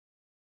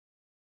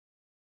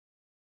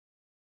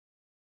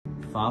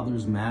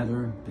Fathers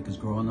matter because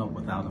growing up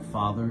without a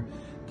father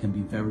can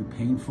be very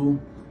painful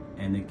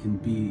and it can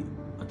be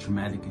a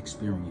traumatic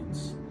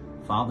experience.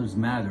 Fathers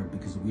matter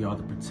because we are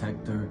the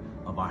protector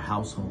of our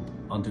household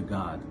under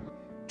God.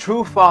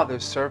 True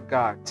fathers serve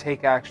God,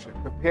 take action,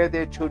 prepare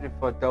their children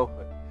for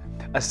adulthood,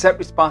 accept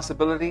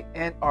responsibility,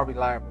 and are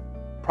reliable.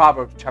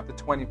 Proverbs chapter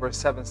 20 verse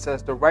 7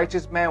 says, "The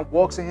righteous man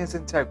walks in his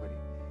integrity.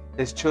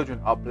 His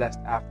children are blessed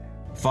after him."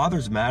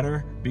 Fathers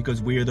matter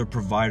because we are the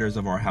providers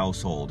of our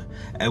household.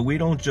 And we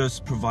don't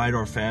just provide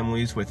our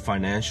families with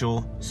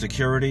financial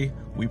security,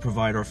 we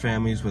provide our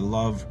families with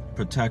love,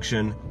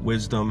 protection,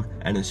 wisdom,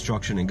 and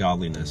instruction in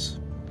godliness.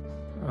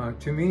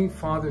 To me,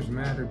 fathers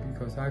matter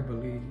because I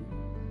believe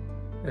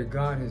that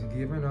God has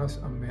given us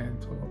a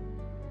mantle,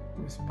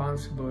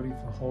 responsibility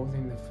for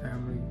holding the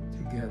family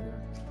together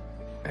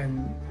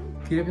and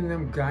giving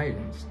them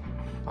guidance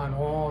on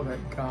all that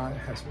God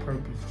has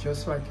purposed.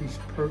 Just like He's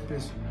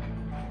purposed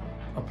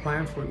a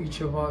plan for each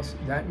of us,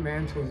 that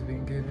mantle has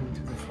been given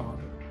to the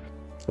Father.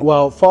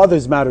 Well,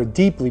 fathers matter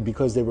deeply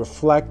because they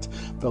reflect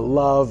the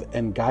love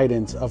and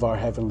guidance of our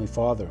Heavenly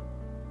Father.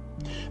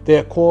 They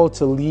are called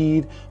to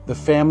lead the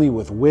family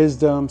with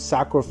wisdom,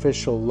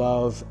 sacrificial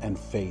love, and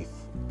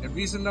faith. And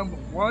reason number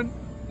one,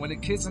 when the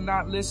kids are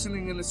not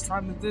listening and it's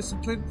time to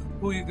discipline,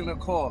 who are you going to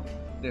call?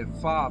 Their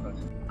father.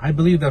 I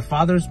believe that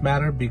fathers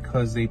matter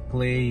because they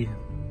play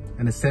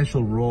an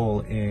essential role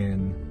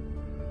in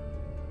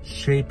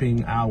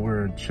shaping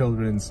our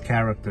children's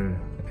character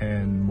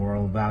and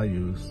moral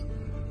values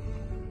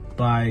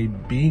by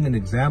being an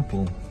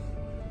example,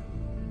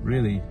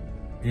 really,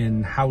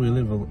 in how we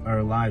live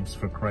our lives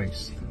for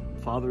Christ.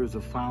 Father is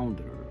a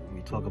founder.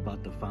 We talk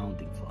about the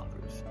founding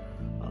fathers.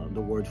 The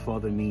word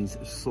father means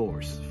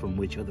source from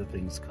which other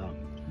things come.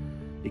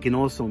 It can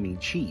also mean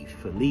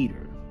chief, a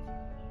leader.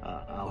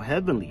 Our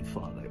Heavenly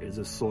Father is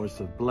a source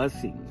of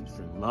blessings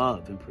and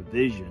love and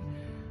provision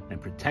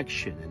and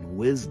protection and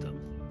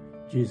wisdom.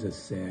 Jesus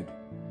said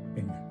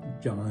in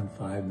John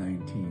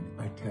 5:19,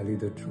 I tell you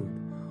the truth,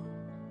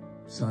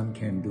 Son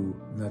can do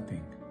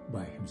nothing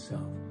by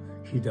himself.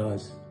 He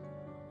does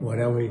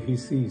whatever he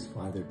sees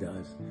Father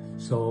does.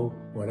 So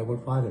whatever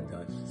Father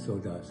does, so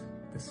does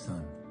the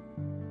Son.